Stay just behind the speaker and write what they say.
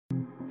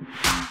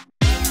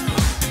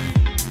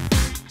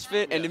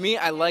CrossFit, and to me,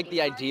 I like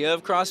the idea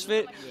of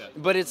CrossFit,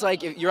 but it's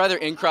like if you're either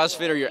in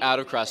CrossFit or you're out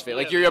of CrossFit.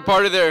 Like you're a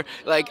part of their,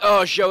 like,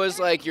 oh, show us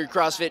like your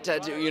CrossFit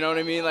tattoo, you know what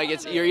I mean? Like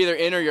you're either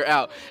in or you're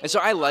out. And so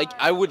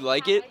I would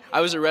like it.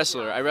 I was a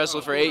wrestler. I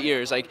wrestled for 8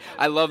 years. Like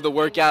I love the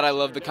workout. I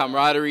love the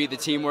camaraderie, the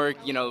teamwork.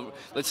 You know,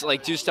 let's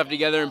like do stuff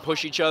together and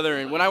push each other.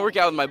 And when I work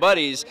out with my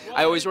buddies,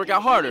 I always work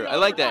out harder. I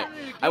like that.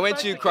 I went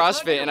to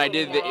CrossFit and I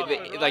did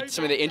like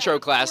some of the intro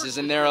classes,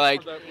 and they're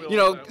like, you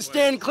know,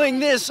 stand, cling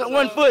this,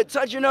 1 foot,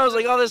 touch your nose,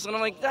 like all this, and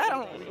I'm like, I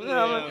don't, you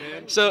know.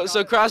 So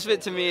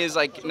CrossFit to me is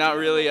like not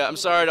really. I'm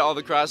sorry to all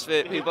the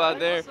CrossFit people out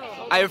there.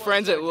 I have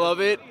friends that love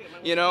it.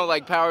 You know,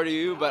 like power to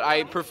you, but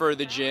I prefer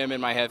the gym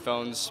and my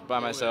headphones by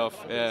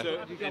myself. Yeah.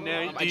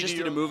 I just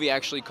did a movie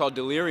actually called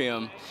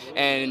Delirium,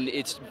 and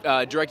it's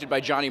directed by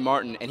Johnny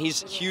Martin, and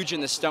he's huge in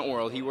the stunt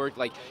world. He worked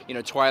like, you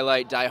know,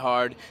 Twilight, Die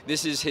Hard.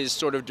 This is his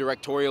sort of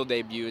directorial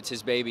debut. It's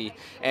his baby,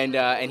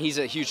 and he's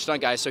a huge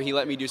stunt guy, so he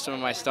let me do some of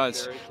my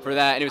stunts for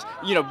that. And it was,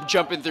 you know,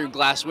 jumping through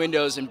glass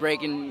windows and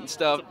breaking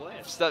stuff.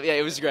 Yeah,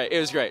 it was great. It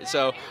was great.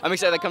 So I'm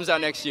excited. That comes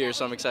out next year,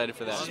 so I'm excited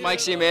for that. This is Mike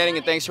C. Manning,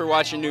 and thanks for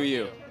watching New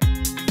You.